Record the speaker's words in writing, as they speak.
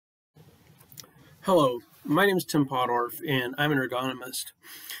Hello, my name is Tim Podorf, and I'm an ergonomist.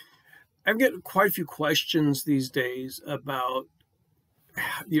 I've got quite a few questions these days about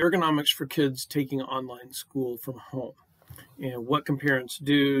the ergonomics for kids taking online school from home and what can parents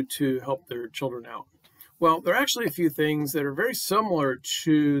do to help their children out. Well, there are actually a few things that are very similar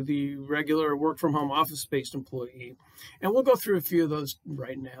to the regular work from home office-based employee, and we'll go through a few of those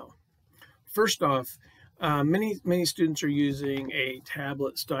right now. First off, many students are using a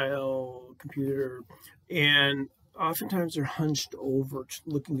tablet style computer, and oftentimes they're hunched over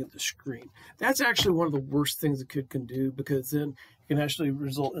looking at the screen. That's actually one of the worst things a kid can do, because then it can actually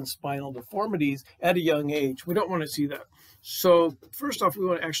result in spinal deformities at a young age. We don't want to see that. So first off, we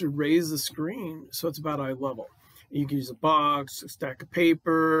want to actually raise the screen so it's about eye level. You can use a box, a stack of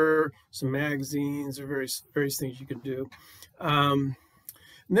paper, some magazines, or various things you can do.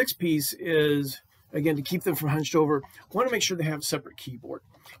 Next piece is, again, to keep them from hunched over, want to make sure they have a separate keyboard.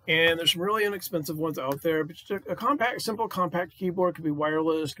 And there's some really inexpensive ones out there, but just a simple compact keyboard. Could be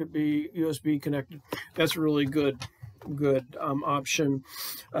wireless, could be USB connected. That's a really good option.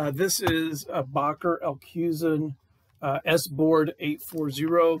 This is a Bacher Alcusin S-Board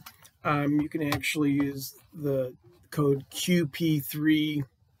 840. You can actually use the code QP3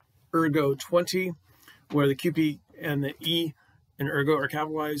 Ergo 20, where the QP and the E and Ergo are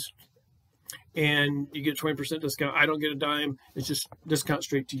capitalized, and you get a 20% discount. I don't get a dime. It's just discount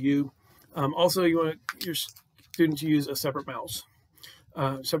straight to you. Also, you want your student to use a separate mouse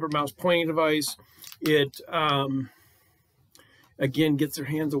pointing device. It, again, gets their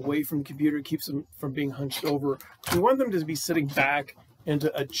hands away from the computer, keeps them from being hunched over. We want them to be sitting back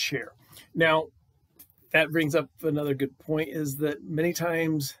into a chair. Now, that brings up another good point, is that many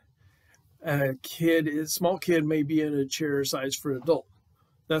times a small kid may be in a chair size for an adult.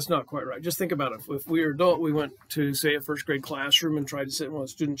 That's not quite right. Just think about it. If we were adult, we went to, say, a first grade classroom and tried to sit in one of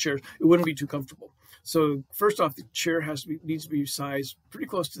the student chairs, it wouldn't be too comfortable. So first off, the chair needs to be sized pretty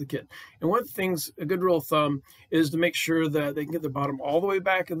close to the kid. And one of the things, a good rule of thumb, is to make sure that they can get their bottom all the way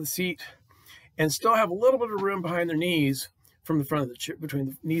back in the seat and still have a little bit of room behind their knees from the front of the chair, between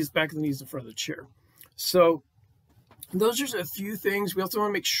the knees, back of the knees, in front of the chair. So those are just a few things. We also want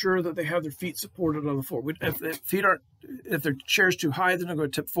to make sure that they have their feet supported on the floor. If their chair's too high, they're not going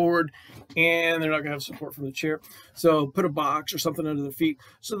to tip forward, and they're not going to have support from the chair. So put a box or something under their feet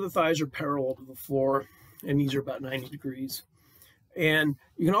so the thighs are parallel to the floor and knees are about 90 degrees. And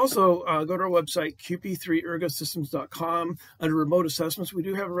you can also go to our website, QP3ergosystems.com. Under remote assessments, we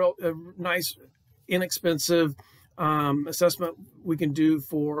do have a nice, inexpensive assessment we can do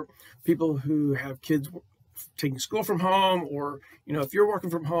for people who have kids taking school from home, or if you're working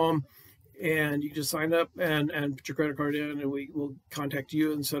from home, and you can just sign up and put your credit card in, and we will contact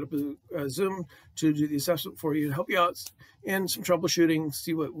you and set up a Zoom to do the assessment for you, to help you out in some troubleshooting,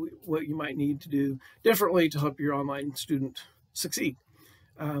 see what you might need to do differently to help your online student succeed.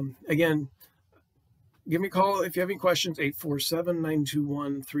 Again, give me a call if you have any questions,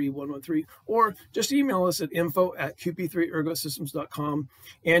 847-921-3113, or just email us at info@qp3ergosystems.com,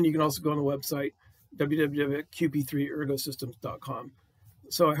 and you can also go on the website, www.qp3ergosystems.com.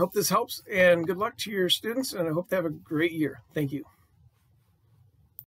 So I hope this helps, and good luck to your students, and I hope they have a great year. Thank you.